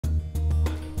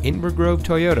Inver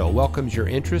Toyota welcomes your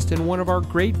interest in one of our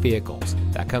great vehicles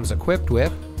that comes equipped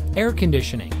with air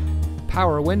conditioning,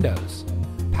 power windows,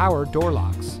 power door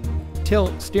locks,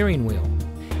 tilt steering wheel,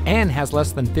 and has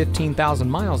less than 15,000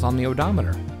 miles on the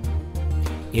odometer.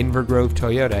 Inver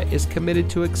Toyota is committed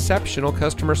to exceptional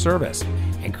customer service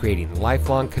and creating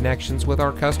lifelong connections with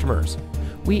our customers.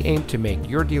 We aim to make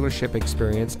your dealership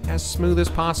experience as smooth as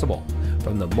possible,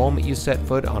 from the moment you set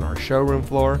foot on our showroom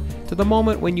floor to the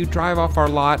moment when you drive off our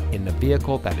lot in the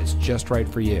vehicle that is just right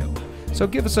for you. So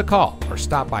give us a call or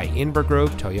stop by Inver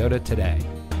Toyota today.